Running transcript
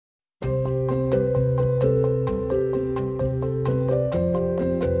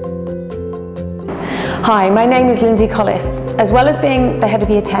Hi, my name is Lindsay Collis. As well as being the head of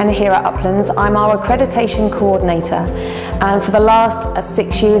Year 10 here at Uplands, I'm our accreditation coordinator. And for the last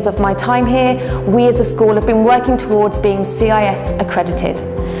 6 years of my time here, we as a school have been working towards being CIS accredited.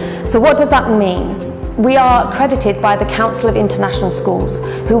 So what does that mean? We are accredited by the Council of International Schools,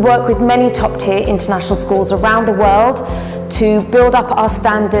 who work with many top-tier international schools around the world to build up our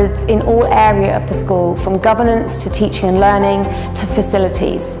standards in all areas of the school, from governance to teaching and learning to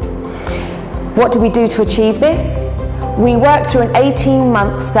facilities. What do we do to achieve this? We work through an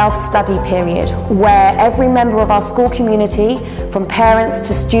 18-month self-study period where every member of our school community, from parents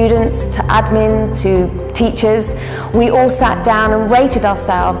to students to admin to teachers, we all sat down and rated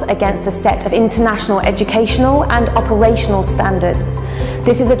ourselves against a set of international educational and operational standards.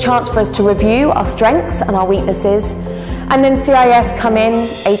 This is a chance for us to review our strengths and our weaknesses, and then CIS come in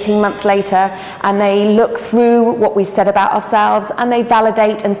 18 months later and they look through what we've said about ourselves and they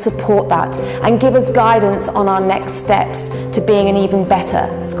validate and support that and give us guidance on our next steps to being an even better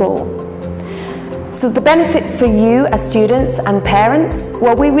school. So the benefit for you as students and parents,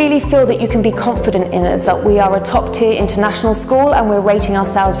 well, we really feel that you can be confident in us, that we are a top-tier international school and we're rating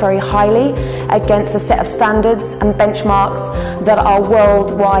ourselves very highly against a set of standards and benchmarks that are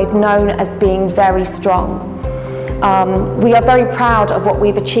worldwide known as being very strong. We are very proud of what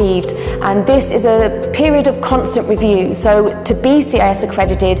we've achieved, and this is a period of constant review. So to be CIS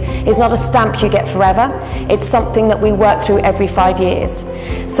accredited is not a stamp you get forever, it's something that we work through every 5 years.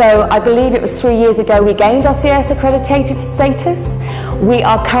 So I believe it was 3 years ago we gained our CIS accredited status. We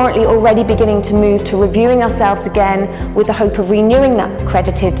are currently already beginning to move to reviewing ourselves again with the hope of renewing that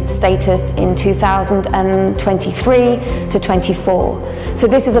accredited status in 2023 to 24. So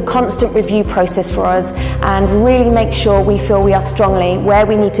this is a constant review process for us and really make sure we feel we are strongly where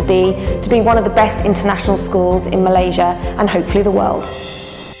we need to be one of the best international schools in Malaysia and hopefully the world.